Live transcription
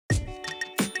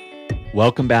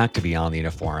Welcome back to Beyond the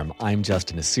Uniform. I'm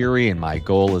Justin Asiri, and my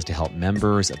goal is to help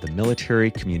members of the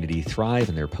military community thrive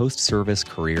in their post-service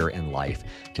career and life.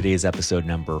 Today's episode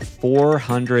number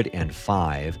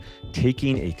 405,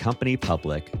 Taking a Company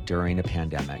Public During a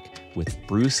Pandemic, with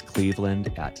Bruce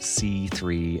Cleveland at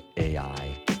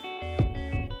C3AI.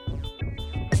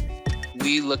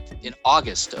 We looked in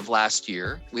August of last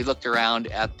year. We looked around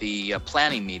at the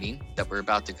planning meeting that we're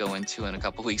about to go into in a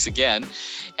couple of weeks again.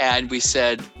 And we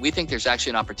said, we think there's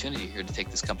actually an opportunity here to take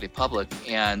this company public.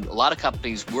 And a lot of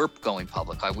companies were going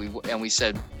public. And we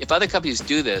said, if other companies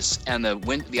do this and the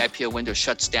IPO window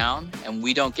shuts down and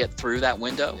we don't get through that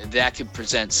window, that could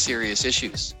present serious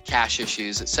issues, cash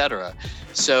issues, et cetera.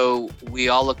 So we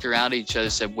all looked around at each other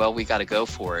and said, well, we got to go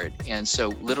for it. And so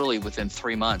literally within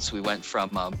 3 months, we went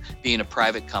from being a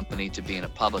private company to being a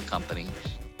public company.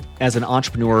 As an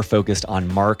entrepreneur focused on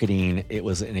marketing, it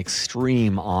was an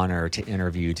extreme honor to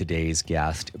interview today's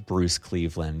guest, Bruce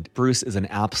Cleveland. Bruce is an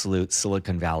absolute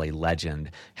Silicon Valley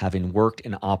legend, having worked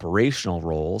in operational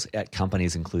roles at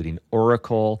companies including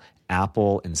Oracle,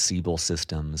 Apple, and Siebel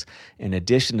Systems. In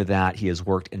addition to that, he has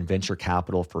worked in venture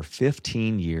capital for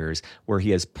 15 years, where he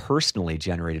has personally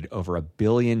generated over $1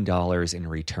 billion in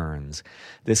returns.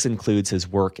 This includes his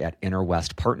work at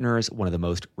InterWest Partners, one of the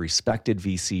most respected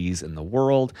VCs in the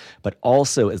world, but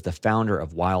also as the founder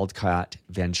of Wildcat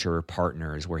Venture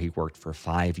Partners, where he worked for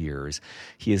 5 years.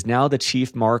 He is now the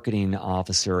chief marketing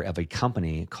officer of a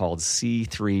company called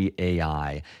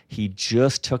C3AI. He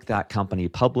just took that company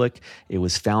public. It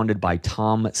was founded by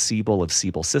Tom Siebel of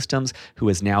Siebel Systems, who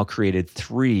has now created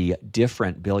 3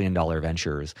 different billion-dollar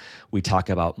ventures. We talk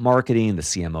about marketing, the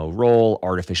CMO role,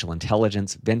 artificial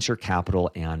intelligence, venture capital,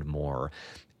 and more.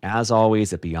 As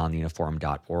always, at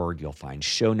beyondtheuniform.org, you'll find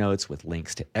show notes with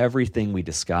links to everything we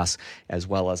discuss, as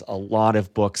well as a lot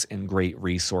of books and great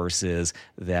resources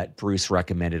that Bruce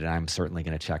recommended, and I'm certainly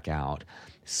going to check out.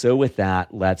 So with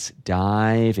that, let's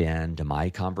dive into my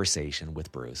conversation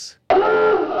with Bruce.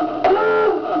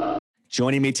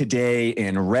 Joining me today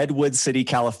in Redwood City,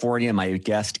 California, my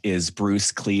guest is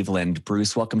Bruce Cleveland.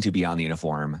 Bruce, welcome to Beyond the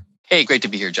Uniform. Hey, great to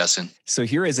be here, Justin. So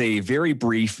here is a very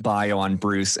brief bio on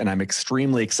Bruce, and I'm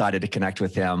extremely excited to connect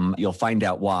with him. You'll find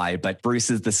out why, but Bruce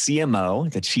is the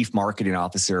CMO, the Chief Marketing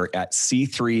Officer at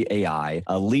C3AI,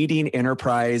 a leading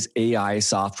enterprise AI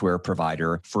software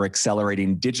provider for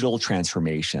accelerating digital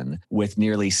transformation. With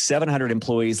nearly 700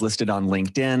 employees listed on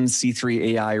LinkedIn,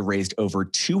 C3AI raised over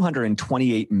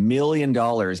 $228 million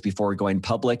before going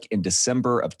public in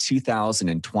December of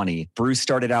 2020. Bruce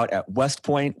started out at West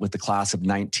Point with the class of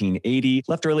 1980,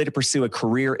 left early to pursue a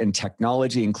career in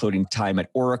technology, including time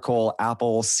at Oracle,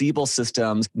 Apple, Siebel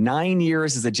Systems, 9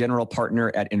 years as a general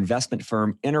partner at investment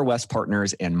firm InterWest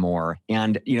Partners, and more.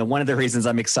 And, one of the reasons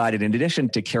I'm excited, in addition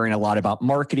to caring a lot about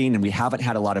marketing, and we haven't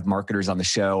had a lot of marketers on the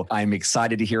show, I'm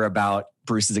excited to hear about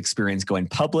Bruce's experience going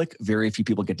public. Very few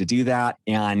people get to do that.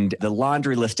 And the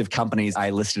laundry list of companies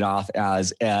I listed off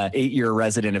as an 8-year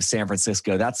resident of San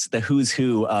Francisco, that's the who's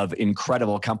who of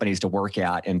incredible companies to work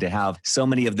at. And to have so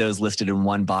many of those listed in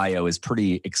one bio is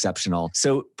pretty exceptional.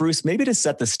 So Bruce, maybe to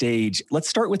set the stage, let's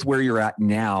start with where you're at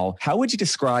now. How would you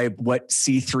describe what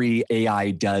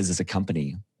C3AI does as a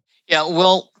company? Yeah,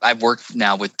 well, I've worked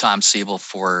now with Tom Siebel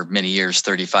for many years,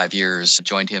 35 years.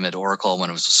 Joined him at Oracle when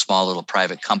it was a small little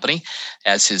private company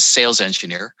as his sales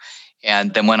engineer.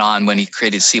 And then went on when he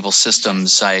created Siebel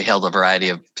Systems. I held a variety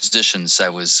of positions. I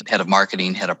was head of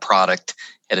marketing, head of product,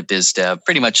 head of biz dev,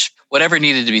 pretty much whatever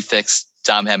needed to be fixed,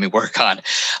 Tom had me work on.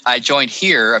 I joined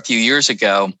here a few years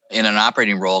ago in an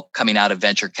operating role coming out of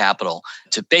venture capital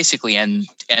to basically end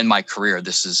my career.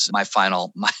 This is my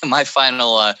final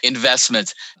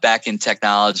investment back in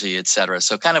technology, et cetera.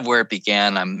 So kind of where it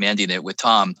began, I'm ending it with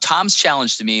Tom. Tom's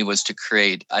challenge to me was to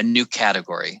create a new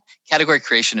category. Category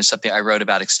creation is something I wrote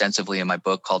about extensively in my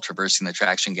book called Traversing the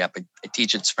Traction Gap. I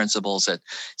teach its principles at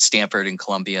Stanford and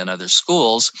Columbia and other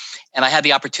schools. And I had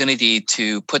the opportunity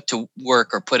to put to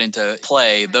work or put into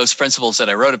play those principles that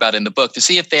I wrote about in the book to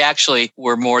see if they actually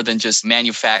were more than just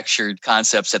manufactured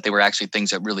concepts, that they were actually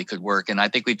things that really could work. And I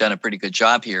think we've done a pretty good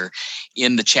job here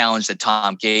in the challenge that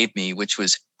Tom gave me, which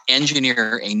was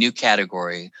engineer a new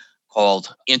category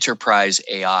called enterprise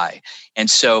AI. And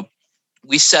so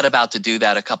we set about to do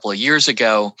that a couple of years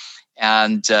ago.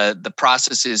 And the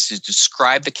process is to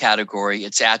describe the category,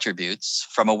 its attributes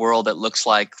from a world that looks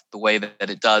like the way that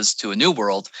it does to a new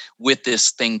world with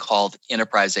this thing called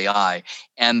enterprise AI,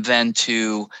 and then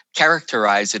to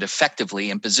characterize it effectively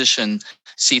and position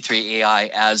C3 AI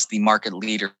as the market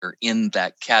leader in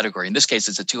that category. In this case,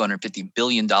 it's a $250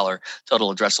 billion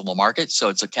total addressable market. So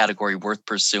it's a category worth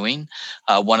pursuing,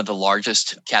 one of the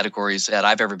largest categories that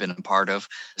I've ever been a part of.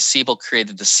 Siebel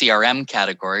created the CRM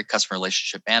category, customer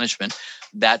relationship management.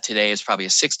 That today is probably a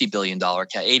 $60 billion,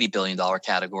 $80 billion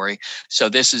category. So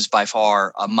this is by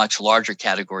far a much larger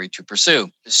category to pursue.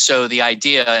 So the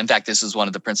idea, in fact, this is one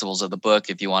of the principles of the book,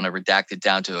 if you want to redact it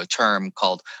down to a term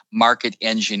called market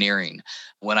engineering.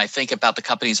 When I think about the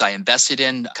companies I invested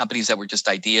in, companies that were just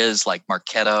ideas like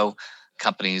Marketo,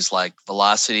 companies like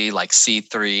Velocity, like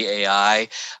C3 AI.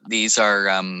 These are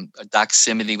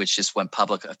Doximity, which just went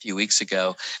public a few weeks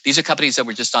ago. These are companies that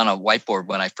were just on a whiteboard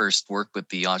when I first worked with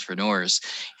the entrepreneurs.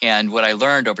 And what I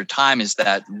learned over time is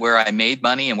that where I made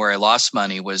money and where I lost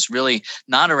money was really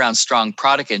not around strong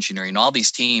product engineering. All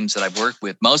these teams that I've worked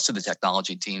with, most of the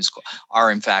technology teams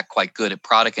are in fact quite good at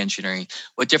product engineering.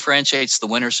 What differentiates the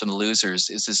winners from the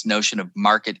losers is this notion of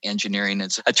market engineering.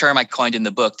 It's a term I coined in the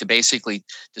book to basically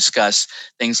discuss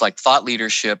things like thought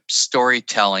leadership,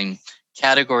 storytelling,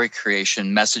 category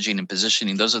creation, messaging, and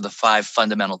positioning. Those are the 5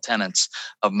 fundamental tenets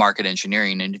of market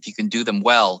engineering. And if you can do them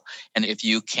well, and if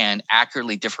you can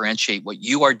accurately differentiate what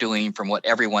you are doing from what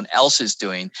everyone else is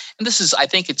doing, and this is, I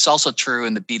think it's also true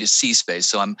in the B2C space.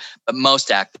 So I'm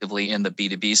most actively in the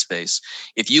B2B space.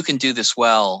 If you can do this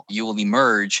well, you will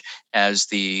emerge as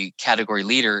the category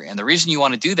leader. And the reason you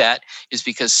want to do that is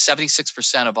because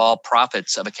 76% of all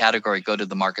profits of a category go to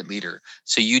the market leader.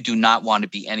 So you do not want to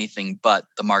be anything but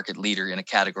the market leader in a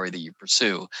category that you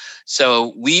pursue.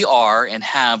 So we are and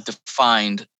have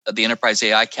defined the enterprise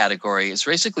AI category is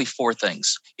basically 4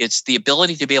 things. It's the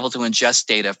ability to be able to ingest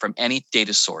data from any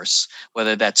data source,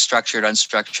 whether that's structured,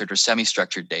 unstructured, or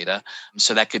semi-structured data.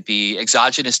 So that could be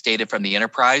exogenous data from the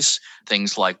enterprise,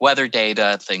 things like weather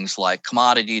data, things like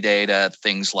commodity data,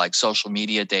 things like social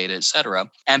media data, et cetera,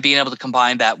 and being able to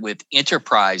combine that with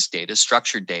enterprise data,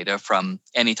 structured data from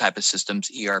any type of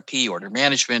systems, ERP, order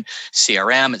management,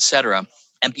 CRM, et cetera.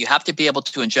 And you have to be able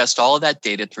to ingest all of that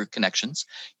data through connections.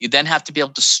 You then have to be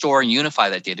able to store and unify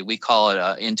that data. We call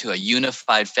it into a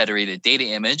unified federated data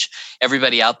image.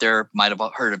 Everybody out there might have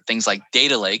heard of things like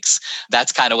data lakes.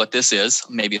 That's kind of what this is.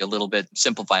 Maybe a little bit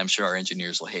simplified. I'm sure our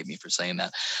engineers will hate me for saying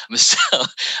that. So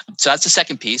that's the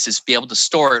second piece, is be able to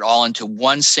store it all into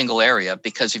one single area,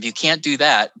 because if you can't do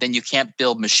that, then you can't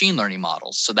build machine learning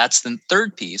models. So that's the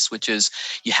third piece, which is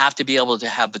you have to be able to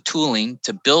have the tooling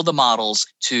to build the models,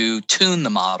 to tune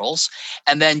the models,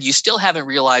 and then you still haven't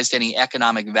realized any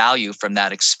economic value from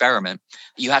that experiment.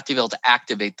 You have to be able to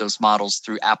activate those models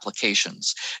through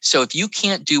applications. So if you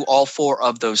can't do all 4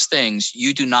 of those things,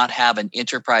 you do not have an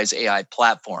enterprise AI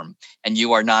platform, and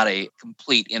you are not a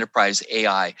complete enterprise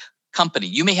AI company.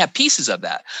 You may have pieces of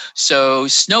that. So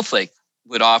Snowflake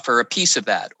would offer a piece of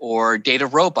that, or Data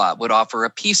Robot would offer a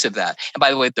piece of that. And by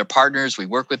the way, they're partners. We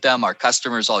work with them. Our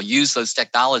customers all use those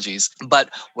technologies. But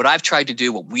what we've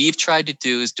tried to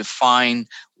do is define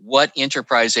what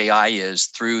enterprise AI is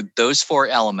through those 4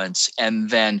 elements,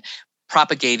 and then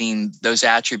propagating those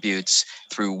attributes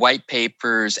through white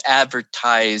papers,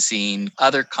 advertising,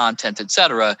 other content, et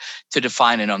cetera, to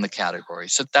define and own the category.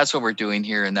 So that's what we're doing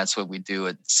here. And that's what we do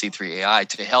at C3 AI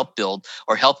to help build,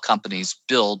 or help companies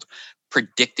build,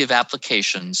 predictive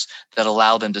applications that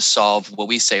allow them to solve what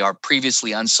we say are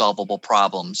previously unsolvable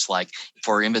problems, like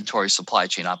for inventory supply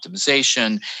chain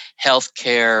optimization,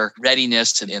 healthcare,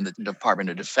 readiness in the Department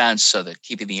of Defense, so that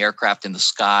keeping the aircraft in the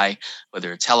sky,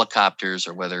 whether it's helicopters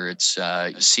or whether it's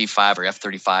C5 or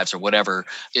F-35s or whatever,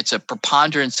 it's a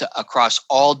preponderance across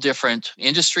all different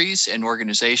industries and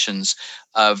organizations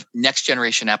of next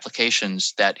generation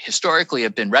applications that historically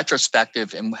have been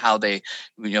retrospective in how they,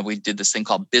 we did this thing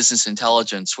called business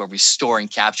intelligence, where we store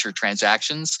and capture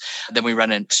transactions. Then we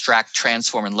run an extract,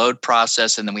 transform, and load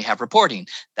process. And then we have reporting.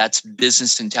 That's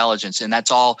business intelligence. And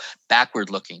that's all backward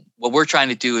looking. What we're trying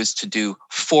to do is to do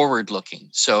forward looking.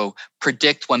 So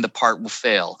predict when the part will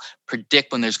fail,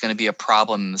 predict when there's going to be a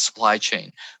problem in the supply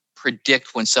chain,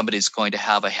 predict when somebody's going to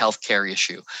have a healthcare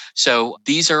issue. So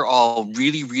these are all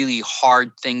really, really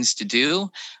hard things to do.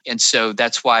 And so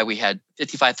that's why we had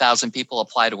 55,000 people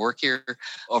apply to work here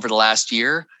over the last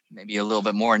year, maybe a little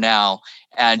bit more now.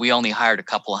 And we only hired a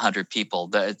couple of hundred people.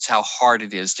 That's how hard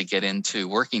it is to get into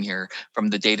working here, from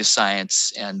the data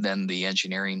science and then the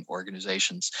engineering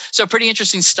organizations. So pretty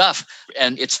interesting stuff.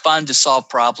 And it's fun to solve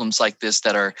problems like this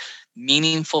that are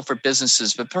meaningful for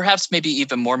businesses, but perhaps maybe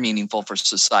even more meaningful for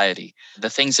society. The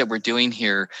things that we're doing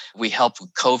here, we help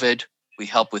with COVID. We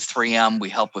help with 3M, we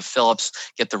help with Philips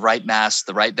get the right masks,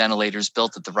 the right ventilators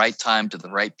built at the right time to the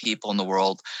right people in the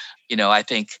world. I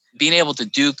think being able to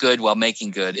do good while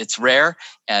making good, it's rare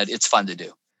and it's fun to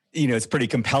do. It's pretty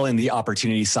compelling, the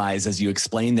opportunity size as you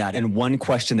explain that. And one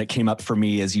question that came up for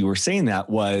me as you were saying that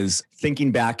was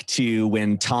thinking back to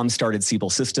when Tom started Siebel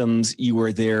Systems, you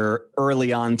were there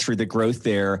early on through the growth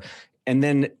there. And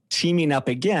then teaming up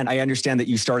again, I understand that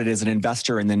you started as an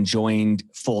investor and then joined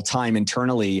full-time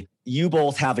internally. You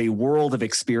both have a world of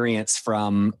experience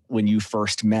from when you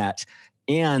first met,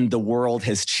 and the world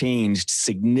has changed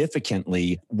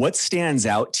significantly. What stands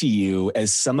out to you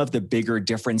as some of the bigger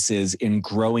differences in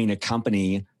growing a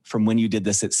company from when you did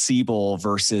this at Siebel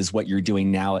versus what you're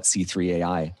doing now at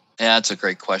C3AI? Yeah, that's a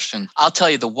great question. I'll tell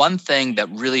you, the one thing that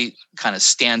really kind of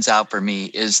stands out for me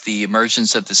is the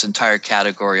emergence of this entire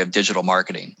category of digital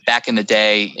marketing. Back in the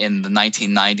day, in the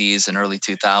 1990s and early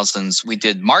 2000s, we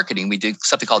did marketing. We did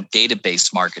something called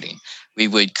database marketing. We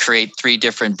would create 3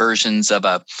 different versions of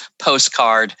a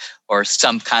postcard or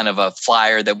some kind of a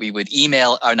flyer that we would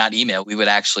email, or not email, we would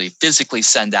actually physically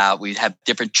send out. We'd have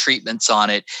different treatments on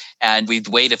it, and we'd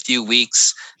wait a few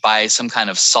weeks, buy some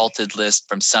kind of salted list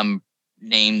from some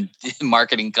named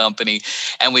marketing company,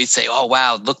 and we'd say, oh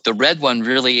wow, look, the red one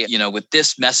really, with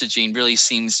this messaging really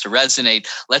seems to resonate.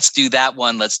 Let's do that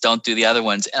one. Let's don't do the other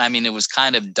ones. And I mean, it was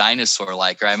kind of dinosaur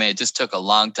like, right? I mean, it just took a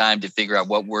long time to figure out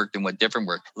what worked and what didn't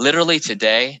work. Literally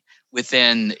today,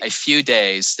 within a few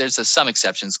days, there's some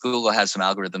exceptions. Google has some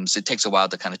algorithms. It takes a while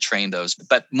to kind of train those.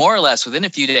 But more or less, within a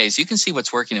few days, you can see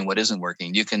what's working and what isn't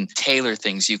working. You can tailor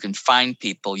things. You can find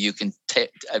people. You can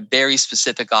a very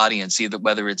specific audience, either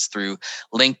whether it's through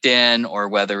LinkedIn or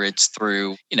whether it's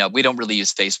through, we don't really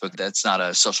use Facebook. That's not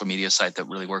a social media site that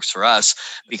really works for us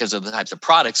because of the types of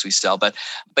products we sell. But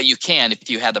you can, if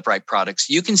you have the right products,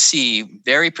 you can see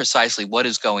very precisely what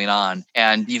is going on.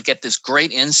 And you get this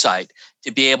great insight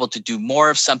to be able to do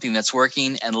more of something that's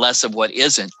working and less of what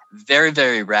isn't very,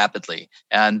 very rapidly.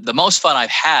 And the most fun I've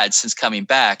had since coming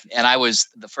back, and I was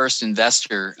the first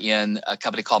investor in a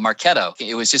company called Marketo.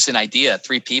 It was just an idea,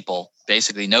 3 people,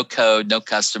 basically no code, no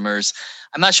customers.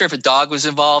 I'm not sure if a dog was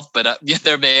involved, but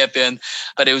there may have been.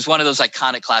 But it was one of those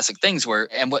iconic classic things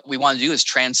and what we want to do is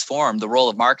transform the role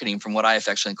of marketing from what I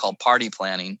affectionately call party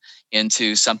planning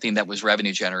into something that was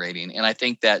revenue generating. And I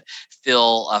think that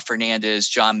Phil Fernandez,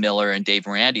 John Miller, and Dave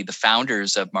Morandi, the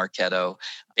founders of Marketo,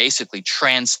 basically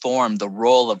transformed the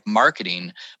role of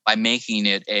marketing by making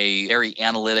it a very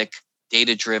analytic,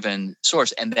 data-driven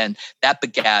source. And then that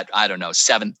begat,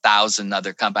 7,000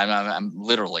 other companies. I'm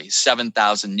literally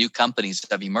 7,000 new companies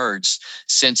that have emerged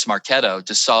since Marketo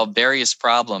to solve various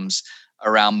problems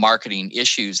around marketing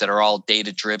issues that are all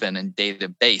data-driven and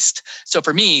data-based. So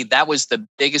for me, that was the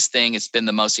biggest thing. It's been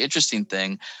the most interesting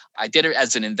thing. I did it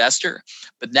as an investor,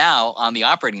 but now on the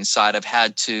operating side, I've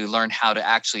had to learn how to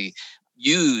actually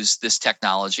use this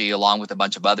technology along with a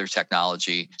bunch of other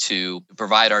technology to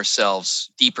provide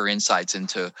ourselves deeper insights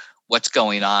into what's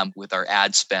going on with our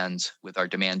ad spend, with our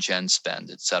demand gen spend,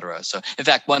 et cetera. So in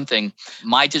fact, one thing,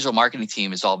 my digital marketing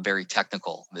team is all very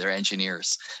technical. They're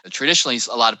engineers. Traditionally,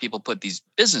 a lot of people put these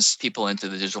business people into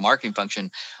the digital marketing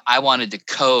function. I wanted to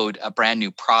code a brand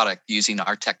new product using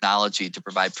our technology to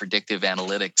provide predictive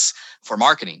analytics for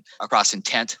marketing across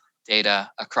intent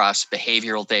data, across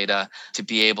behavioral data, to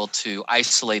be able to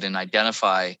isolate and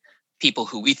identify people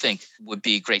who we think would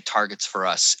be great targets for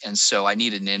us. And so I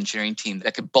needed an engineering team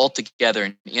that could bolt together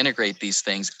and integrate these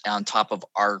things on top of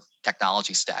our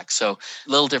technology stack. So a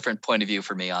little different point of view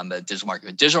for me on the digital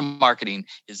marketing. Digital marketing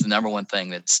is the number one thing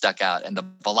that stuck out, and the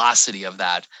velocity of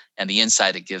that and the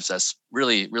insight it gives us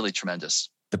really, really tremendous.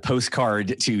 The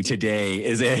postcard to today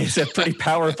is a pretty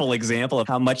powerful example of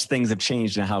how much things have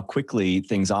changed and how quickly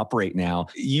things operate now.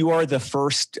 You are the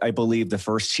first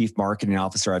chief marketing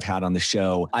officer I've had on the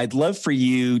show. I'd love for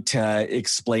you to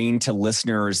explain to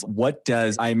listeners,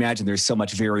 I imagine there's so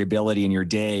much variability in your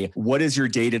day. What does your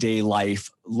day-to-day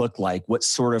life look like? What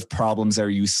sort of problems are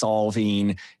you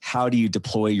solving? How do you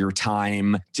deploy your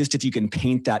time? Just if you can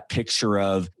paint that picture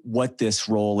of what this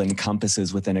role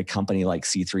encompasses within a company like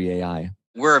C3AI.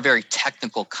 We're a very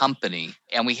technical company,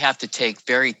 and we have to take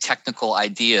very technical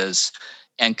ideas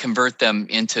and convert them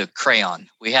into crayon.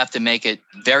 We have to make it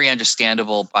very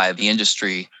understandable by the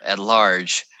industry at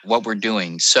large what we're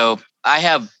doing. So I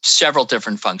have several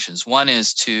different functions. One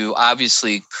is to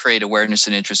obviously create awareness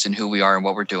and interest in who we are and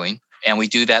what we're doing. And we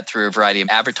do that through a variety of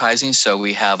advertising. So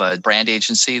we have a brand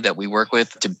agency that we work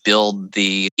with to build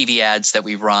the TV ads that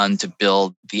we run, to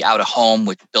build the out-of-home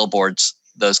with billboards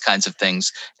those kinds of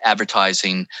things,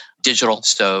 advertising, digital,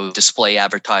 so display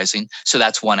advertising. So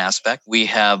that's one aspect. We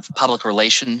have public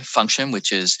relation function,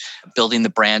 which is building the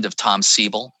brand of Tom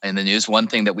Siebel in the news. One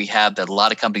thing that we have that a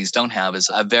lot of companies don't have is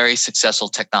a very successful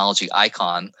technology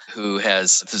icon who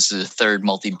this is the third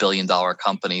multi-billion-dollar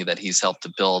company that he's helped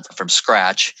to build from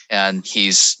scratch. And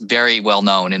he's very well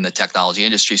known in the technology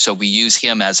industry. So we use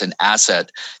him as an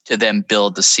asset to then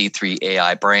build the C3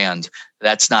 AI brand.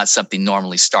 That's not something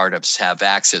normally startups have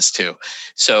access to.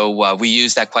 So we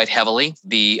use that quite heavily.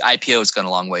 The IPO has gone a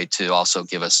long way to also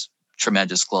give us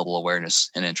tremendous global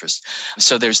awareness and interest.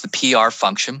 So there's the PR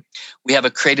function. We have a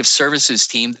creative services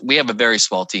team. We have a very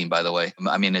small team, by the way.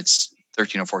 I mean, it's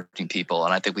 13 or 14 people,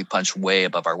 and I think we punch way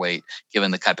above our weight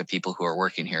given the type of people who are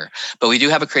working here. But we do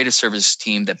have a creative services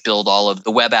team that build all of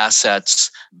the web assets,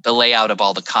 the layout of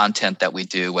all the content that we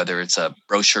do, whether it's a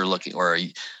brochure looking or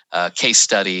a case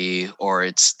study, or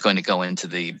it's going to go into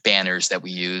the banners that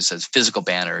we use as physical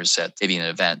banners at maybe an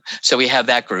event. So we have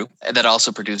that group that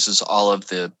also produces all of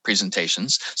the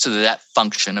presentations. So that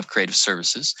function of creative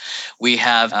services. We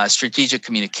have a strategic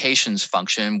communications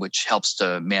function, which helps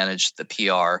to manage the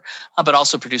PR, but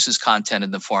also produces content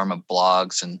in the form of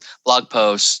blogs and blog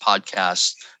posts,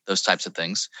 podcasts, those types of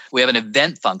things. We have an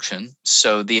event function.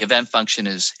 So the event function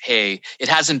is, hey, it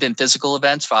hasn't been physical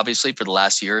events, obviously, for the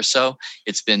last year or so.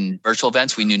 It's been virtual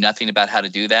events. We knew nothing about how to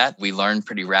do that. We learned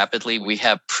pretty rapidly. We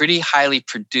have pretty highly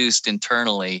produced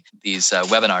internally these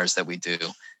webinars that we do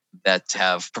that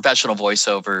have professional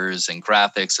voiceovers and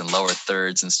graphics and lower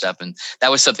thirds and stuff. And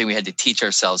that was something we had to teach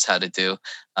ourselves how to do.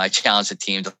 I challenged the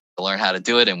team to learn how to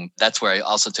do it. And that's where I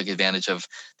also took advantage of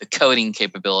the coding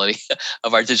capability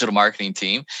of our digital marketing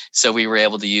team. So we were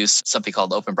able to use something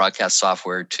called open broadcast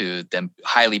software to then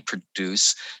highly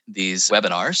produce these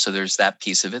webinars. So there's that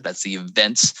piece of it. That's the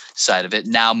events side of it.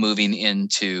 Now moving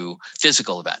into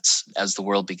physical events as the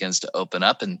world begins to open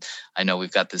up. And I know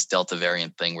we've got this Delta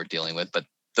variant thing we're dealing with, but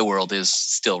the world is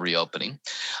still reopening.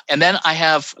 And then I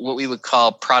have what we would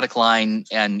call product line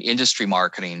and industry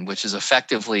marketing, which is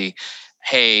effectively,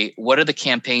 hey, what are the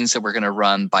campaigns that we're going to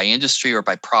run by industry or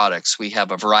by products? We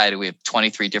have a variety. We have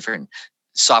 23 different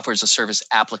software as a service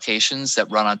applications that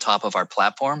run on top of our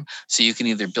platform. So you can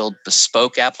either build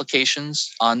bespoke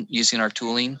applications on using our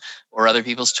tooling or other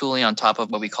people's tooling on top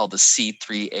of what we call the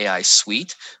C3 AI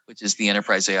suite, which is the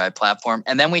enterprise AI platform.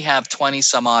 And then we have 20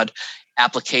 some odd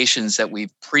applications that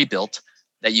we've pre-built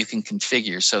that you can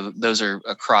configure. So those are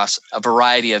across a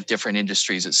variety of different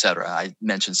industries, et cetera. I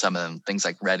mentioned some of them, things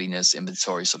like readiness,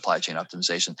 inventory, supply chain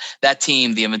optimization. That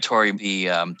team, the inventory,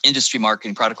 the industry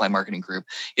marketing, product line marketing group,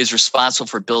 is responsible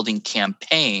for building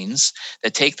campaigns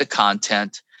that take the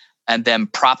content and then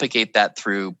propagate that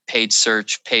through paid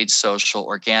search, paid social,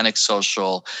 organic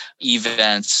social,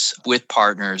 events with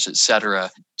partners, et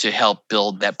cetera, to help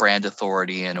build that brand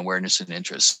authority and awareness and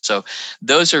interest. So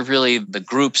those are really the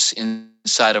groups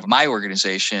inside of my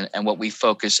organization and what we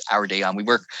focus our day on. We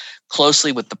work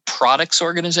closely with the products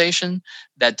organization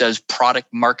that does product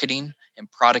marketing and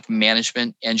product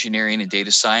management, engineering, and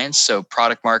data science. So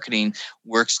product marketing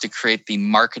works to create the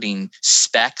marketing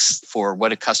specs for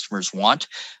what customers want.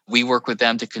 We work with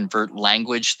them to convert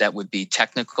language that would be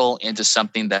technical into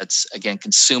something that's, again,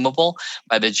 consumable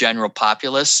by the general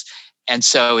populace. And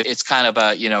so it's kind of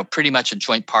a, pretty much a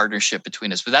joint partnership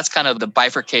between us. But that's kind of the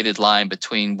bifurcated line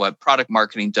between what product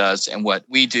marketing does and what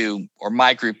we do, or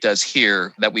my group does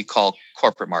here, that we call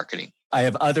corporate marketing. I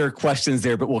have other questions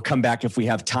there, but we'll come back if we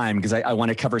have time because I want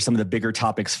to cover some of the bigger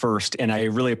topics first. And I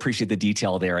really appreciate the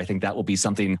detail there. I think that will be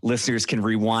something listeners can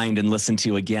rewind and listen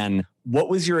to again. What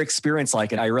was your experience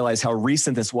like? And I realize how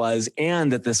recent this was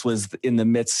and that this was in the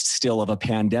midst still of a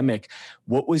pandemic.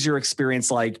 What was your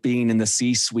experience like being in the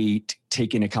C-suite,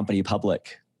 taking a company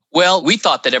public? Well, we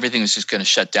thought that everything was just going to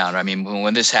shut down. I mean,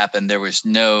 when this happened, there was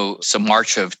so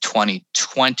March of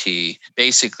 2020,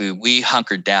 basically we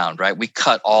hunkered down, right? We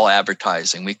cut all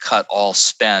advertising. We cut all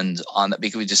spend on that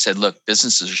because we just said, look,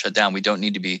 businesses are shut down. We don't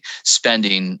need to be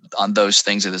spending on those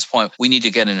things at this point. We need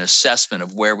to get an assessment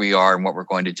of where we are and what we're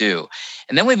going to do.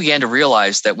 And then we began to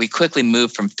realize that we quickly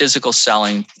moved from physical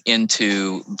selling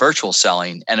into virtual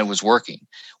selling, and it was working.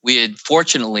 We had,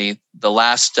 fortunately, the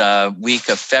last week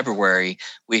of February,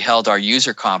 we held our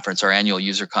user conference, our annual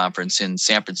user conference in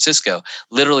San Francisco,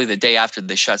 literally the day after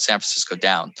they shut San Francisco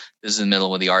down. This is in the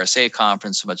middle of the RSA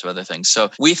conference, a bunch of other things.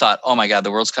 So we thought, oh my God, the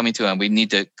world's coming to an end. We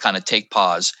need to kind of take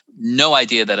pause. No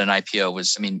idea that an IPO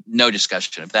was, no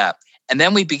discussion of that. And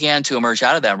then we began to emerge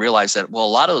out of that and realize that, well, a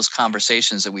lot of those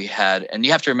conversations that we had, and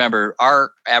you have to remember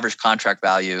our average contract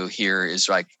value here is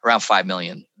like around 5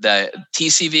 million. The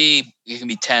TCV, it can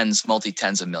be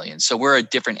multi-tens of millions. So we're a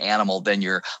different animal than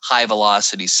your high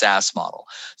velocity SaaS model.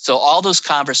 So all those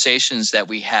conversations that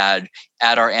we had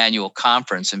at our annual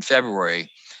conference in February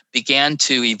began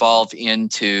to evolve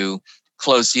into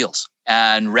closed deals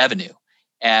and revenue.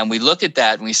 And we looked at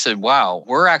that and we said, wow,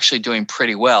 we're actually doing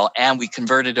pretty well. And we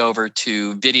converted over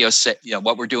to video,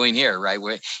 what we're doing here, right?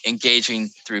 We're engaging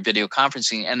through video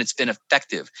conferencing, and it's been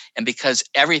effective. And because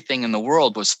everything in the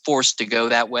world was forced to go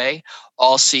that way,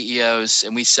 all CEOs,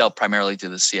 and we sell primarily to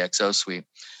the CXO suite,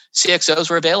 CXOs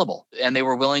were available and they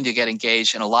were willing to get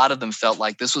engaged. And a lot of them felt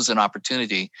like this was an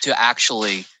opportunity to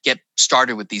actually get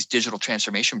started with these digital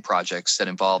transformation projects that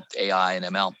involved AI and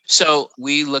ML. So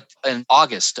we looked in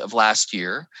August of last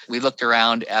year, we looked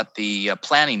around at the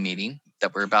planning meeting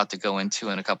that we're about to go into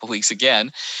in a couple of weeks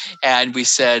again. And we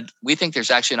said, we think there's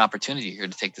actually an opportunity here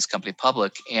to take this company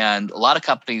public. And a lot of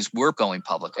companies were going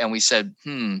public. And we said,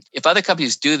 if other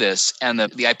companies do this and the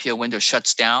IPO window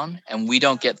shuts down and we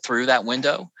don't get through that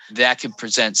window, that could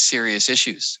present serious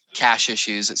issues, cash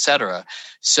issues, et cetera.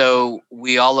 So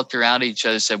we all looked around at each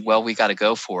other and said, well, we got to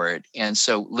go for it. And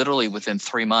so literally within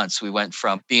 3 months, we went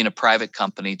from being a private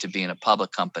company to being a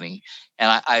public company.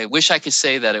 And I wish I could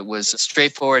say that it was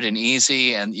straightforward and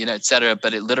easy and, et cetera,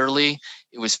 but it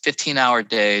was 15-hour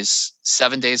days,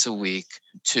 7 days a week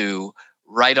to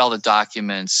write all the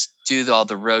documents, do all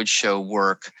the roadshow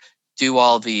work, do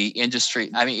all the industry.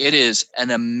 I mean, it is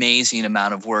an amazing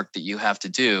amount of work that you have to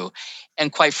do.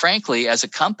 And quite frankly, as a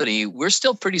company, we're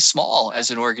still pretty small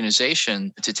as an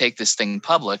organization to take this thing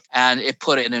public. And it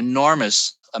put an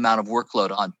enormous amount of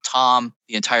workload on Tom,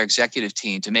 the entire executive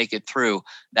team, to make it through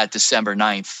that December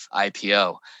 9th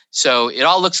IPO. So it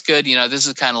all looks good. This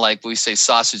is kind of like we say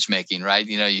sausage making, right?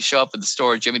 You show up at the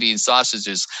store, Jimmy Dean's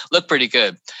sausages look pretty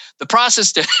good. The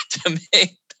process to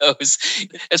make those,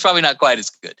 it's probably not quite as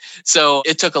good. So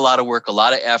it took a lot of work, a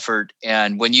lot of effort.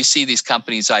 And when you see these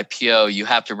companies IPO, you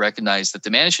have to recognize that the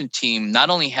management team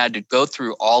not only had to go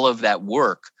through all of that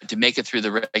work to make it through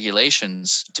the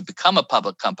regulations to become a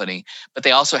public company, but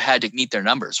they also had to meet their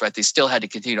numbers, right? They still had to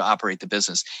continue to operate the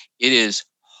business. It is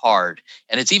hard.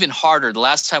 And it's even harder. The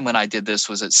last time when I did this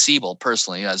was at Siebel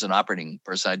personally, as an operating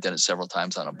person. I'd done it several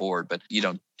times on a board, but you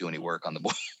don't do any work on the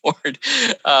board.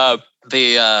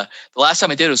 The last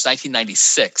time I did it was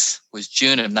 1996, was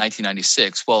June of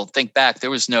 1996. Well, think back,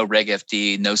 there was no Reg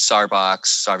FD, no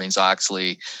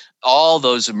Sarbanes-Oxley. All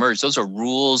those emerged. Those are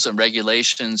rules and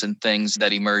regulations and things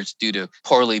that emerged due to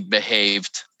poorly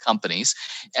behaved companies.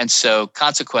 And so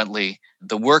consequently,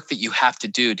 the work that you have to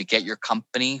do to get your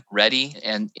company ready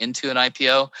and into an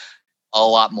IPO, a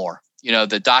lot more.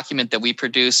 The document that we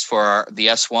produced for the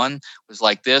S1 was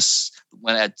like this.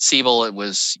 When at Siebel, it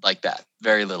was like that,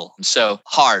 very little. So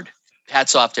hard.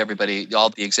 Hats off to everybody, all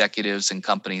the executives and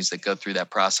companies that go through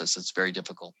that process. It's very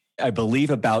difficult. I believe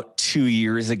about 2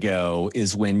 years ago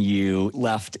is when you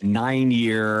left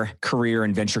 9-year career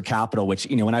in venture capital, which,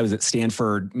 when I was at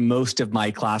Stanford, most of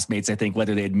my classmates, I think,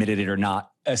 whether they admitted it or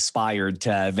not, aspired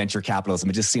to venture capitalism.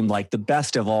 It just seemed like the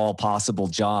best of all possible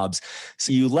jobs.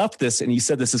 So you left this and you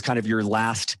said this is kind of your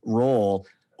last role.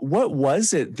 What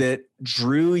was it that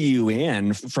drew you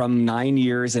in from 9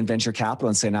 years in venture capital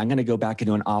and saying, I'm going to go back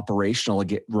into an operational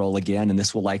role again, and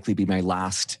this will likely be my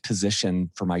last position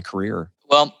for my career?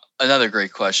 Well, another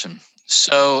great question.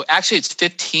 So actually it's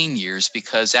 15 years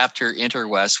because after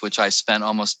Interwest, which I spent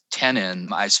almost 10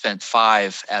 in, I spent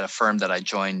 5 at a firm that I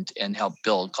joined and helped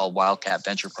build called Wildcat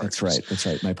Venture Partners. That's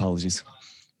right. My apologies.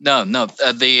 No.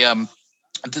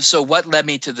 So what led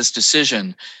me to this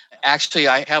decision? Actually,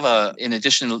 I have in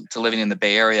addition to living in the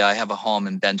Bay Area, I have a home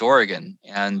in Bend, Oregon.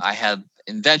 And I had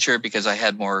in venture because I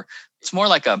had it's more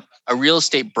like a real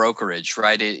estate brokerage,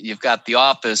 right? You've got the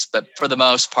office, but for the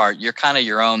most part, you're kind of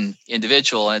your own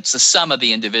individual. And it's the sum of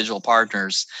the individual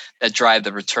partners that drive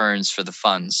the returns for the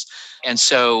funds. And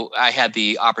so I had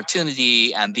the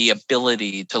opportunity and the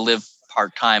ability to live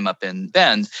part-time up in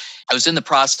Bend. I was in the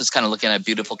process kind of looking at a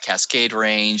beautiful Cascade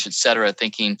Range, et cetera,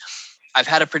 thinking, I've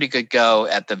had a pretty good go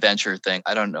at the venture thing.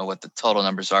 I don't know what the total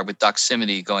numbers are. With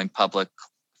Doximity going public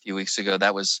a few weeks ago,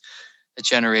 it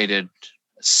generated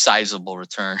a sizable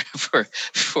return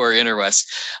for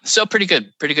Interwest. So pretty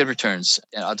good returns.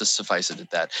 And I'll just suffice it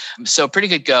at that. So pretty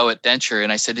good go at venture.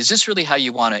 And I said, is this really how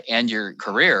you want to end your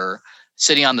career?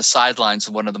 Sitting on the sidelines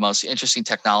of one of the most interesting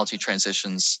technology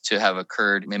transitions to have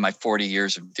occurred in my 40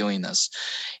 years of doing this.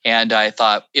 And I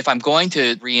thought, if I'm going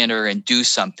to re-enter and do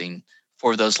something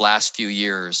for those last few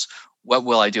years, what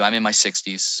will I do? I'm in my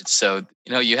 60s. So,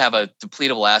 you have a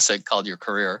depletable asset called your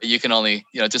career. You can only,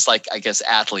 just like, I guess,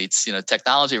 athletes,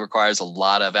 technology requires a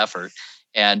lot of effort.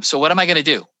 And so what am I going to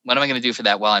do? What am I going to do for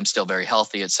that while I'm still very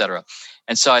healthy, et cetera?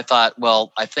 And so I thought,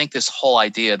 well, I think this whole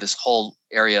idea, this whole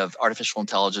area of artificial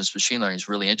intelligence, machine learning is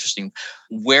really interesting.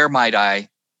 Where might I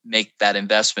make that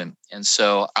investment? And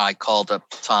so I called up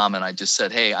Tom and I just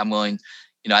said, hey, I'm willing.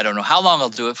 I don't know how long I'll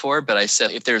do it for, but I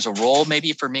said, if there's a role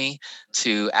maybe for me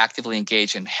to actively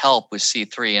engage and help with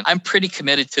C3, and I'm pretty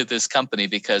committed to this company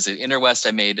because at Interwest,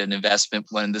 I made an investment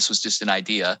when this was just an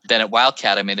idea. Then at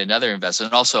Wildcat, I made another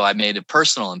investment. And also I made a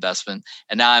personal investment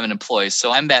and now I'm an employee.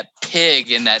 So I'm that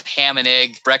pig in that ham and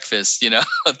egg breakfast,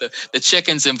 the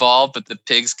chicken's involved, but the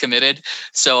pig's committed.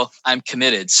 So I'm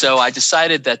committed. So I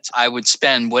decided that I would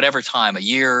spend whatever time, a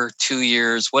year, 2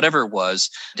 years, whatever it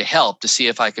was, to see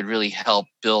if I could really help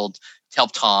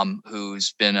Tom,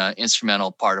 who's been an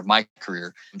instrumental part of my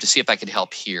career, to see if I could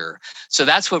help here. So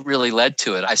that's what really led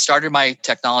to it. I started my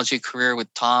technology career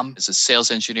with Tom as a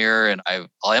sales engineer, and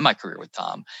I'll end my career with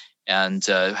Tom, and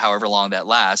however long that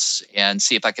lasts, and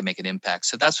see if I can make an impact.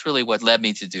 So that's really what led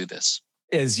me to do this.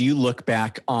 As you look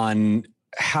back on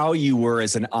how you were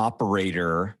as an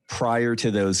operator prior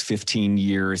to those 15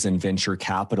 years in venture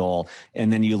capital,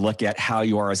 and then you look at how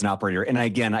you are as an operator. And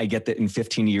again, I get that in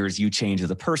 15 years, you change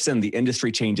as a person, the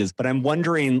industry changes, but I'm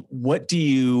wondering, what do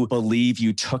you believe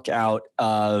you took out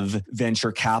of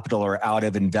venture capital or out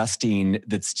of investing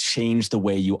that's changed the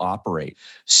way you operate?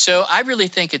 So I really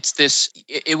think it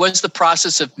was the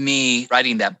process of me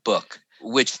writing that book,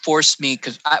 which forced me,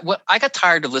 because I got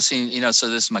tired of listening, so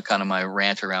this is my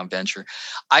rant around venture.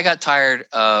 I got tired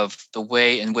of the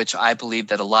way in which I believe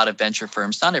that a lot of venture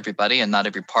firms, not everybody and not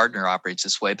every partner operates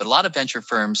this way, but a lot of venture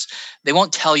firms, they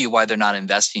won't tell you why they're not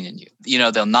investing in you.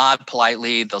 They'll nod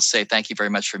politely, they'll say, thank you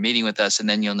very much for meeting with us, and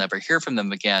then you'll never hear from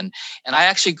them again. And I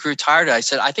actually grew tired. I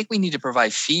said, I think we need to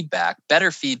provide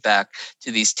better feedback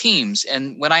to these teams.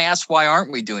 And when I asked, why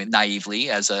aren't we doing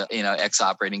naively as a,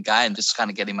 ex-operating guy and just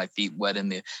kind of getting my feet wet in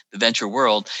the venture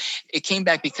world, it came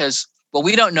back because, well,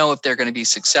 we don't know if they're going to be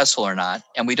successful or not.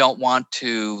 And we don't want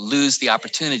to lose the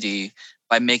opportunity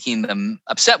by making them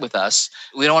upset with us.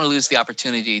 We don't want to lose the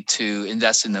opportunity to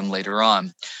invest in them later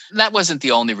on. And that wasn't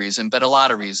the only reason, but a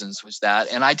lot of reasons was that.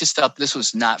 And I just felt this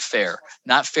was not fair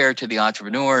to the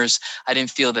entrepreneurs. I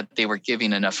didn't feel that they were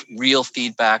giving enough real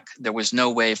feedback. There was no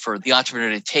way for the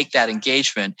entrepreneur to take that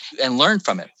engagement and learn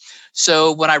from it.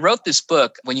 So when I wrote this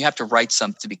book, when you have to write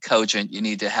something to be cogent, you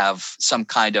need to have some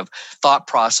kind of thought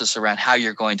process around how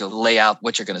you're going to lay out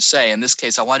what you're going to say. In this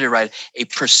case, I wanted to write a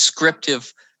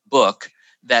prescriptive book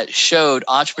that showed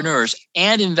entrepreneurs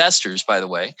and investors, by the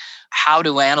way, how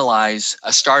to analyze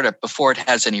a startup before it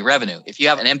has any revenue. If you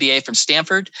have an MBA from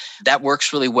Stanford, that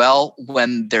works really well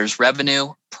when there's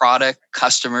revenue, product,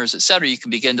 customers, et cetera. You can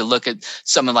begin to look at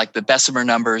something like the Bessemer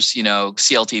numbers,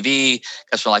 CLTV,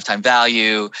 customer lifetime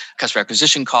value, customer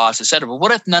acquisition costs, et cetera. But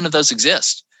what if none of those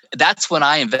exist? That's when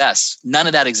I invest. None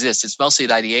of that exists. It's mostly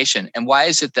at ideation. And why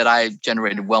is it that I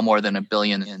generated well more than $1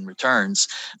 billion in returns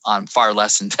on far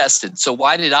less invested? So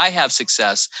why did I have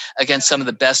success against some of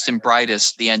the best and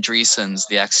brightest, the Andreessens,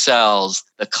 the Accels,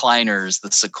 the Kleiners, the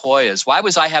Sequoias? Why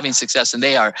was I having success? And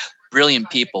they are brilliant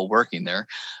people working there.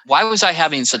 Why was I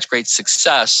having such great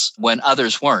success when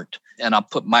others weren't? And I'll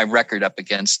put my record up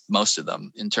against most of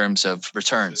them in terms of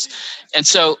returns. And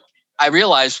so I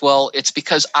realized, well, it's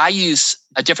because I use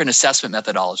a different assessment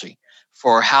methodology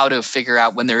for how to figure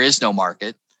out when there is no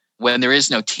market, when there is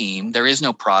no team, there is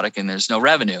no product, and there's no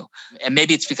revenue. And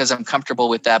maybe it's because I'm comfortable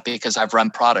with that because I've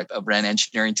run product. I've run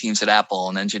engineering teams at Apple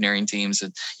and engineering teams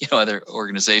at other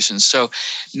organizations. So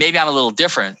maybe I'm a little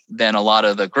different than a lot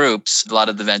of the groups, a lot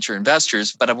of the venture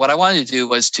investors. But what I wanted to do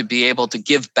was to be able to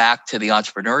give back to the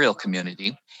entrepreneurial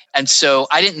community. And so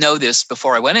I didn't know this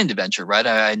before I went into venture, right?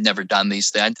 I had never done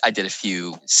these things. I did a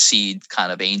few seed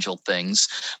kind of angel things,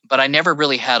 but I never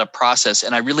really had a process.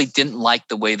 And I really didn't like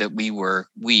the way that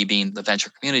we being the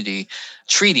venture community,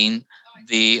 treating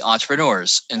the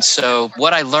entrepreneurs. And so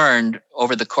what I learned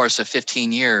over the course of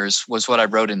 15 years was what I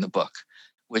wrote in the book,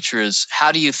 which was,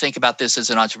 how do you think about this as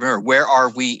an entrepreneur? Where are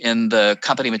we in the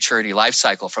company maturity life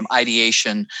cycle from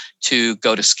ideation to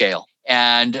go to scale?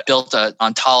 And built an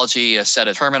ontology, a set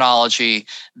of terminology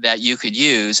that you could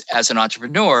use as an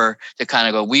entrepreneur to kind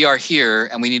of go, we are here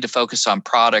and we need to focus on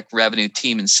product, revenue,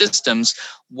 team, and systems.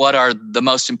 What are the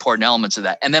most important elements of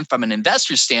that? And then from an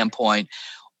investor standpoint,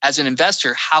 as an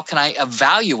investor, how can I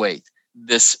evaluate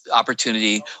this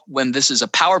opportunity when this is a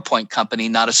PowerPoint company,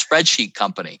 not a spreadsheet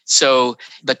company. So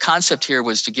the concept here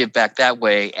was to give back that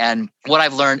way. And what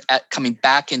I've learned at coming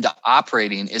back into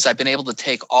operating is I've been able to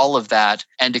take all of that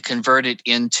and to convert it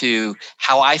into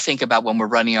how I think about when we're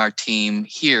running our team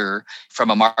here from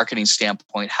a marketing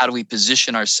standpoint. How do we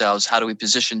position ourselves? How do we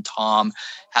position Tom?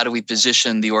 How do we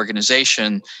position the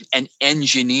organization and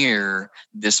engineer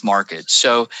this market?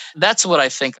 So that's what I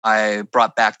think I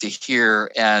brought back to here,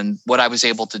 and what I was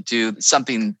able to do,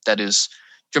 something that is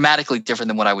dramatically different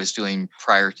than what I was doing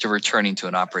prior to returning to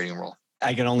an operating role.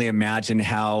 I can only imagine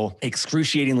how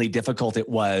excruciatingly difficult it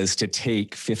was to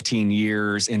take 15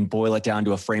 years and boil it down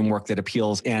to a framework that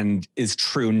appeals and is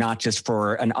true not just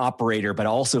for an operator, but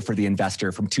also for the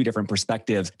investor from two different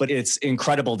perspectives. But it's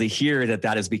incredible to hear that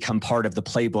that has become part of the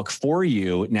playbook for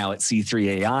you now at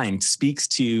C3 AI, and speaks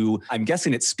to, I'm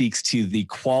guessing it speaks to the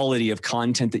quality of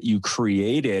content that you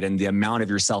created and the amount of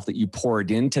yourself that you poured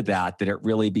into that it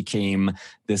really became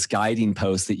this guiding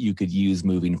post that you could use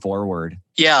moving forward.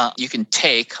 Yeah, you can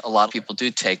take, a lot of people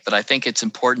do take, but I think it's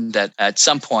important that at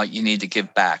some point you need to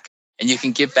give back. And you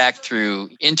can give back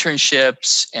through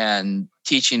internships and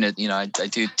teaching it. I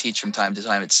do teach from time to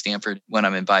time at Stanford when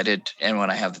I'm invited and when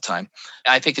I have the time.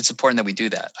 I think it's important that we do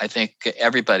that. I think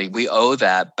everybody, we owe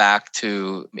that back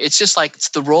to, it's just like it's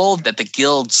the role that the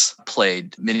guilds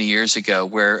played many years ago,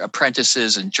 where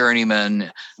apprentices and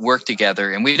journeymen work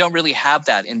together. And we don't really have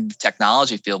that in the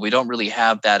technology field. We don't really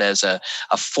have that as a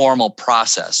formal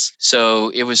process. So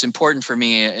it was important for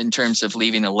me in terms of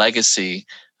leaving a legacy.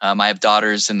 I have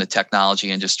daughters in the technology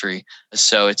industry,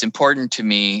 so it's important to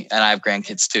me, and I have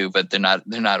grandkids too, but they're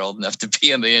not old enough to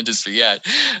be in the industry yet.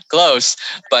 Close.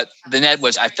 But the net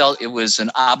was, I felt it was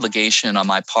an obligation on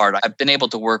my part. I've been able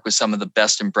to work with some of the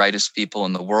best and brightest people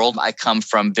in the world. I come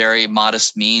from very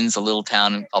modest means, a little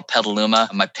town called Petaluma.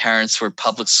 My parents were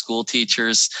public school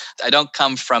teachers. I don't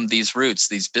come from these roots,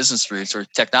 these business roots or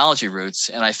technology roots,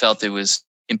 and I felt it was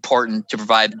important to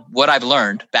provide what I've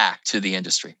learned back to the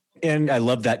industry. And I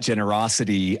love that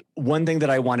generosity. One thing that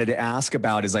I wanted to ask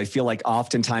about is I feel like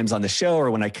oftentimes on the show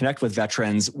or when I connect with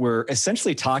veterans, we're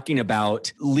essentially talking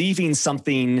about leaving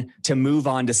something to move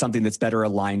on to something that's better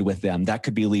aligned with them. That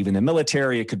could be leaving the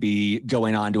military. It could be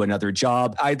going on to another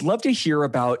job. I'd love to hear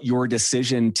about your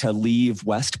decision to leave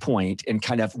West Point and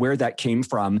kind of where that came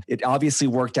from. It obviously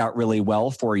worked out really well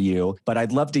for you, but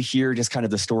I'd love to hear just kind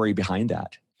of the story behind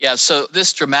that. Yeah, so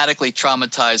this dramatically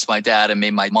traumatized my dad and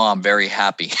made my mom very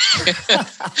happy.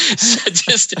 So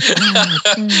just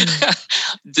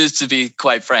to be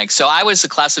quite frank. So I was the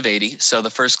class of 80, so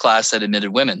the first class that admitted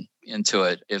women into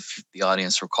it, if the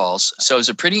audience recalls. So it was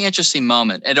a pretty interesting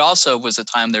moment. It also was a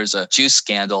time there's a juice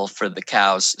scandal for the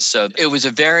cows. So it was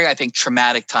a very, I think,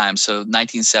 traumatic time. So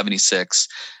 1976,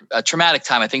 a traumatic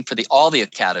time, I think, for all the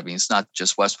academies, not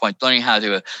just West Point, learning how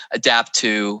to adapt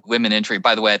to women entry.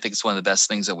 By the way, I think it's one of the best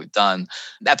things that we've done.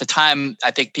 At the time,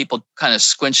 I think people kind of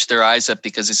squinched their eyes up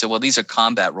because they said, well, these are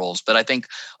combat roles. But I think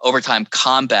over time,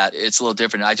 combat, it's a little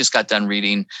different. I just got done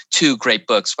reading 2 great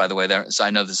books, by the way. So I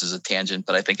know this is a tangent,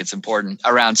 but I think it's important,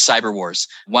 around cyber wars.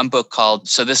 One book called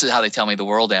So This Is How They Tell Me the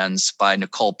World Ends by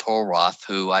Nicole Polroth,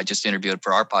 who I just interviewed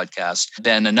for our podcast.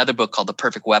 Then another book called The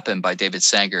Perfect Weapon by David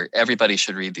Sanger. Everybody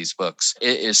should read these books.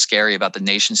 It is scary about the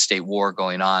nation state war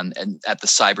going on and at the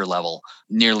cyber level.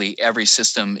 Nearly every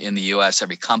system in the US,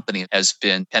 every company has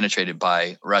been penetrated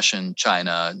by Russian,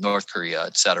 China, North Korea,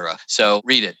 et cetera. So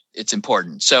read it. It's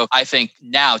important. So I think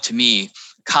now, to me,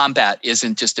 combat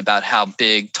isn't just about how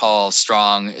big, tall,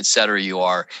 strong, et cetera you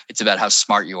are. It's about how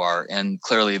smart you are. And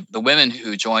clearly the women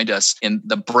who joined us,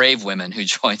 the brave women who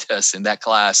joined us in that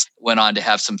class, went on to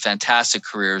have some fantastic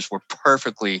careers, were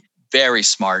perfectly very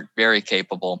smart, very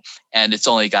capable, and it's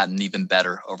only gotten even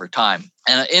better over time.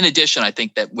 And in addition, I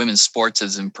think that women's sports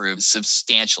has improved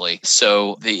substantially.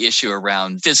 So the issue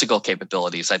around physical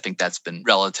capabilities, I think that's been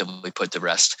relatively put to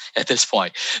rest at this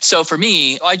point. So for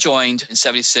me, I joined in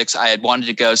 76. I had wanted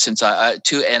to go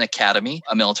to an academy,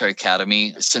 a military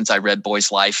academy, since I read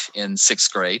Boy's Life in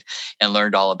 6th grade and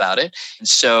learned all about it. And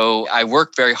so I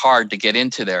worked very hard to get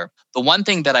into there. The one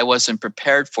thing that I wasn't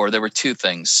prepared for, there were 2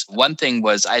 things. One thing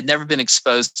was I had never been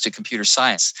exposed to computer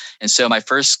science. And so my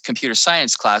first computer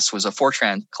science class was a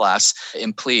Fortran class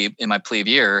in my plebe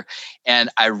year. And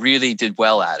I really did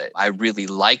well at it. I really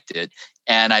liked it.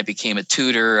 and I became a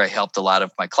tutor. I helped a lot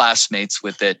of my classmates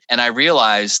with it. And I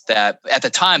realized that at the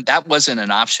time, that wasn't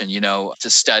an option, to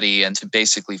study and to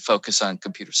basically focus on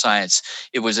computer science.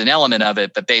 It was an element of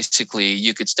it, but basically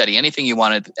you could study anything you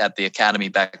wanted at the academy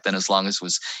back then, as long as it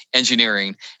was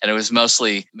engineering. And it was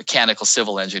mostly mechanical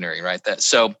civil engineering, right?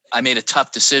 So I made a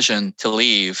tough decision to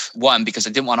leave. One, because I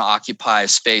didn't want to occupy a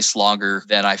space longer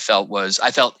than I felt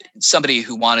somebody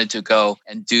who wanted to go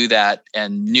and do that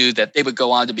and knew that they would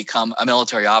go on to become a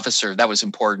military officer. That was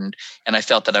important. And I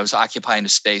felt that I was occupying a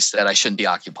space that I shouldn't be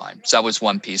occupying. So that was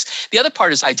one piece. The other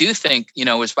part is I do think,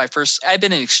 it was I've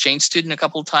been an exchange student a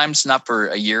couple of times, not for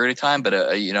a year at a time, but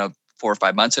 4 or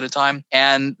 5 months at a time.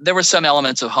 And there were some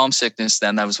elements of homesickness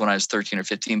then. That was when I was 13 or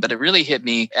 15, but it really hit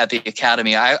me at the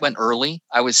academy. I went early.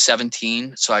 I was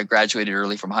 17, so I graduated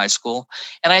early from high school.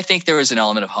 And I think there was an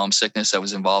element of homesickness that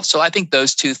was involved. So I think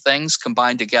those two things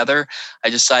combined together, I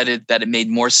decided that it made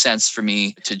more sense for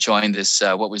me to join this,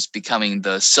 what was becoming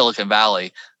the Silicon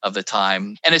Valley of the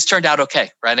time. And it's turned out okay,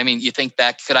 right? I mean, you think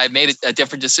back, could I have made a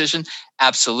different decision?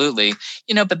 Absolutely.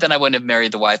 But then I wouldn't have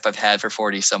married the wife I've had for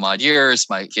 40 some odd years,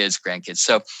 my kids, grandkids.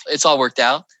 So it's all worked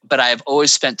out. But I have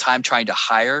always spent time trying to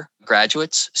hire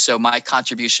graduates. So my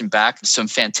contribution back, some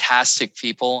fantastic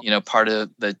people, part of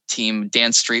the team,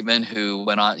 Dan Streetman, who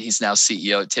went on, he's now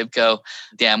CEO at Tibco.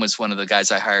 Dan was one of the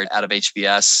guys I hired out of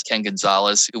HBS. Ken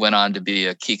Gonzalez, who went on to be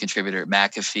a key contributor at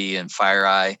McAfee and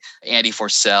FireEye. Andy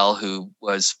Forcell, who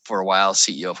was for a while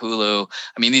CEO of Hulu.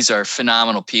 I mean, these are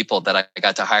phenomenal people that I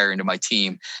got to hire into my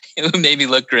team who made me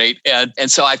look great.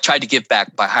 And so I've tried to give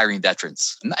back by hiring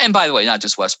veterans. And by the way, not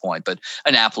just West Point, but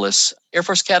Annapolis, Air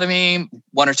Force Academy,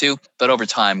 one or two, but over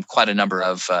time, quite a number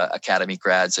of academy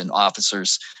grads and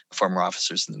officers, former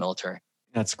officers in the military.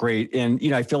 That's great. And,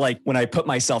 I feel like when I put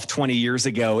myself 20 years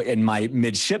ago in my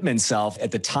midshipman self,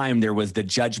 at the time, there was the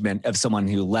judgment of someone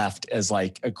who left as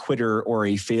like a quitter or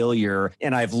a failure.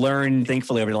 And I've learned,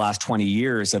 thankfully, over the last 20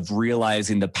 years of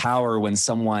realizing the power when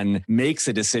someone makes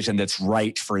a decision that's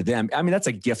right for them. I mean, that's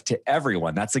a gift to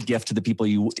everyone. That's a gift to the people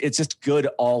it's just good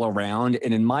all around.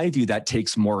 And in my view, that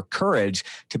takes more courage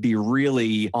to be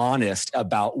really honest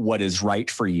about what is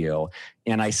right for you.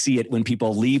 And I see it when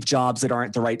people leave jobs that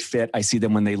aren't the right fit. I see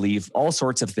them when they leave all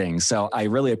sorts of things. So I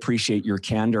really appreciate your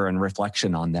candor and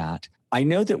reflection on that. I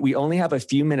know that we only have a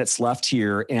few minutes left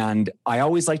here, and I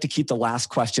always like to keep the last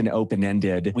question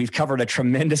open-ended. We've covered a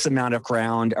tremendous amount of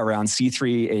ground around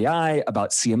C3 AI,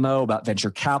 about CMO, about venture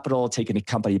capital, taking a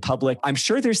company public. I'm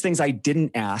sure there's things I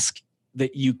didn't ask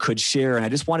that you could share. And I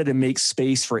just wanted to make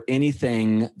space for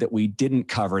anything that we didn't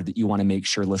cover that you want to make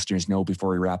sure listeners know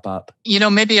before we wrap up.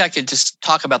 Maybe I could just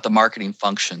talk about the marketing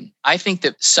function. I think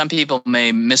that some people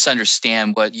may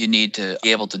misunderstand what you need to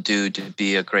be able to do to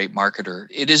be a great marketer.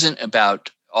 It isn't about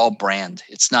all brand.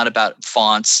 It's not about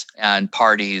fonts and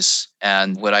parties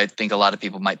and what I think a lot of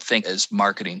people might think is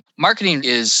marketing. Marketing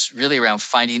is really around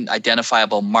finding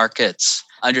identifiable markets,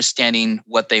 understanding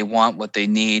what they want, what they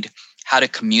need, how to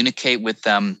communicate with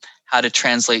them, how to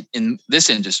translate in this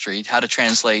industry, how to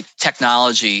translate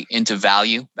technology into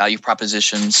value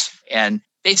propositions, and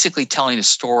basically telling a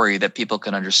story that people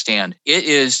can understand. It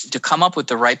is to come up with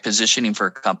the right positioning for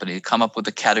a company, to come up with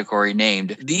a category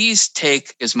named. These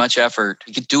take as much effort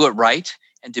to do it right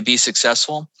and to be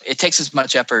successful. It takes as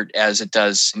much effort as it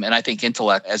does, and I think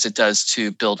intellect, as it does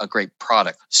to build a great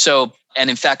product. And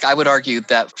in fact, I would argue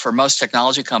that for most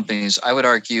technology companies, I would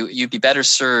argue you'd be better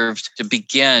served to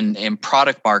begin in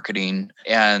product marketing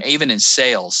and even in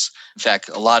sales. In fact,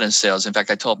 a lot in sales. In fact,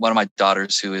 I told one of my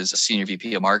daughters, who is a senior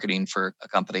VP of marketing for a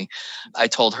company, I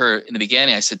told her in the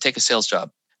beginning, I said, take a sales job.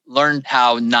 Learn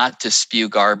how not to spew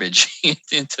garbage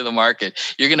into the market.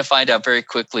 You're going to find out very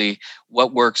quickly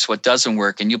what works, what doesn't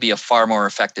work, and you'll be a far more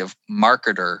effective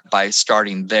marketer by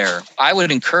starting there. I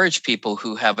would encourage people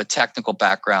who have a technical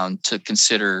background to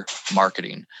consider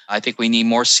marketing. I think we need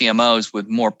more CMOs with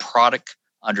more product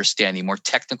understanding, more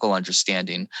technical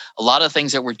understanding. A lot of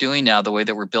things that we're doing now, the way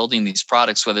that we're building these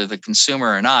products, whether the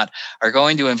consumer or not, are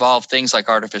going to involve things like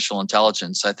artificial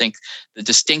intelligence. I think the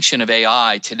distinction of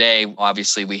AI today,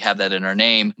 obviously we have that in our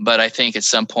name, but I think at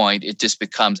some point it just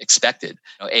becomes expected.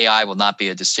 AI will not be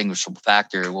a distinguishable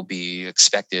factor. It will be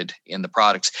expected in the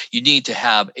products. You need to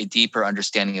have a deeper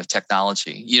understanding of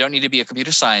technology. You don't need to be a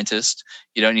computer scientist.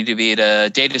 You don't need to be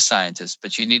a data scientist,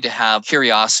 but you need to have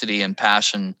curiosity and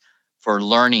passion for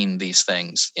learning these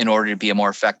things in order to be a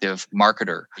more effective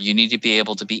marketer. You need to be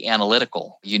able to be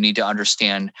analytical. You need to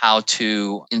understand how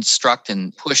to instruct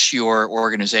and push your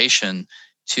organization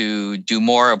to do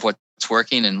more of what's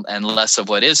working and less of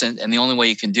what isn't. And the only way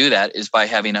you can do that is by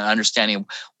having an understanding of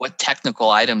what technical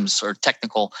items or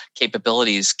technical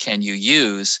capabilities can you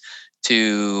use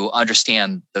to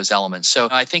understand those elements. So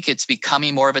I think it's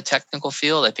becoming more of a technical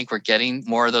field. I think we're getting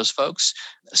more of those folks.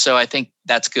 So I think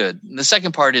that's good. The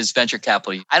second part is venture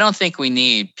capital. I don't think we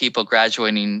need people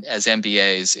graduating as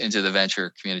MBAs into the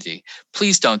venture community.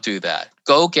 Please don't do that.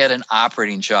 Go get an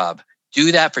operating job.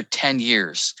 Do that for 10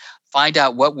 years. Find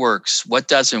out what works, what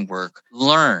doesn't work.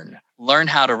 Learn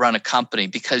how to run a company,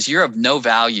 because you're of no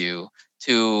value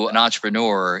to an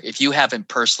entrepreneur if you haven't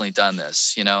personally done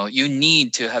this. You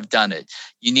need to have done it.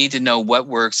 You need to know what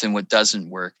works and what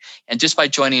doesn't work. And just by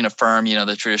joining a firm,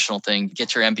 the traditional thing,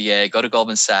 get your MBA, go to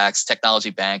Goldman Sachs, technology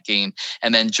banking,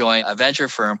 and then join a venture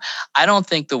firm. I don't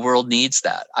think the world needs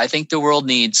that. I think the world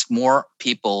needs more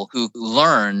people who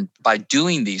learn by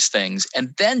doing these things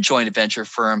and then join a venture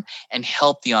firm and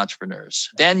help the entrepreneurs.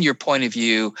 Then your point of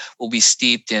view will be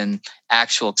steeped in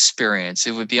actual experience.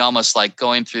 It would be almost like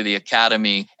going through the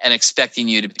academy and expecting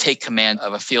you to take command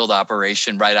of a field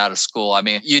operation right out of school. I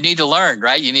mean, you need to learn,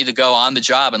 right? You need to go on the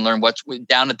job and learn what's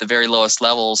down at the very lowest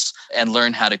levels and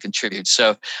learn how to contribute.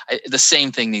 So the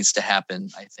same thing needs to happen,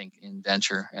 I think, in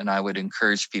venture. And I do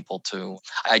encourage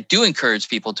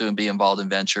people to be involved in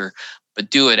venture, but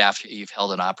do it after you've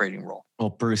held an operating role.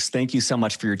 Well, Bruce, thank you so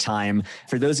much for your time.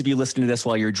 For those of you listening to this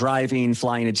while you're driving,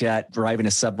 flying a jet, driving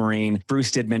a submarine, Bruce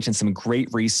did mention some great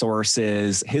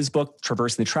resources. His book,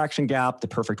 Traversing the Traction Gap, The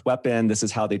Perfect Weapon, This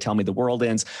Is How They Tell Me the World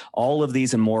Ends. All of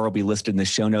these and more will be listed in the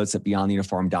show notes at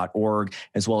beyondtheuniform.org,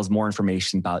 as well as more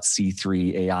information about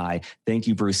C3 AI. Thank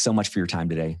you, Bruce, so much for your time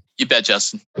today. You bet,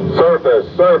 Justin. Surface.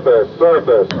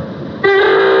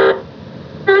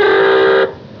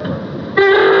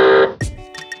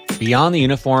 Beyond the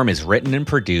Uniform is written and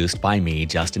produced by me,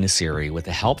 Justin Nassiri, with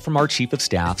the help from our Chief of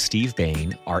Staff, Steve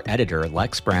Bain, our editor,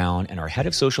 Lex Brown, and our Head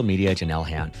of Social Media, Janelle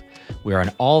Hanf. We are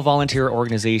an all-volunteer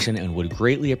organization and would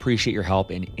greatly appreciate your help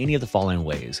in any of the following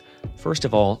ways. First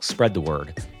of all, spread the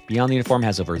word. Beyond the Uniform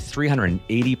has over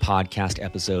 380 podcast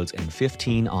episodes and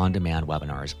 15 on-demand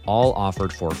webinars, all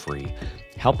offered for free.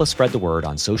 Help us spread the word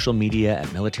on social media,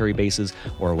 at military bases,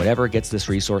 or whatever gets this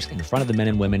resource in front of the men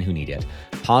and women who need it.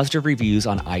 Positive reviews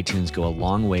on iTunes go a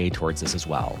long way towards this as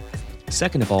well.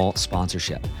 Second of all,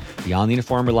 sponsorship. Beyond the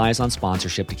Uniform relies on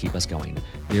sponsorship to keep us going.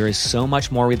 There is so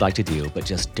much more we'd like to do, but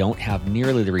just don't have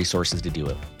nearly the resources to do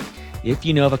it. If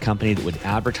you know of a company that would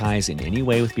advertise in any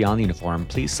way with Beyond the Uniform,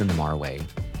 please send them our way.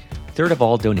 Third of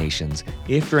all, donations.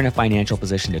 If you're in a financial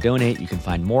position to donate, you can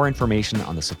find more information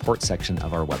on the support section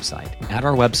of our website. At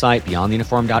our website,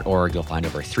 beyondtheuniform.org, you'll find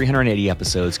over 380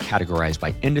 episodes categorized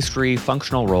by industry,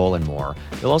 functional role, and more.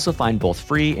 You'll also find both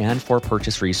free and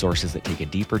for-purchase resources that take a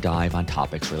deeper dive on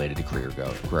topics related to career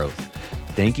growth.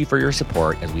 Thank you for your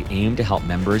support as we aim to help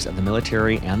members of the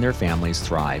military and their families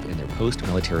thrive in their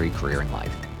post-military career and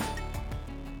life.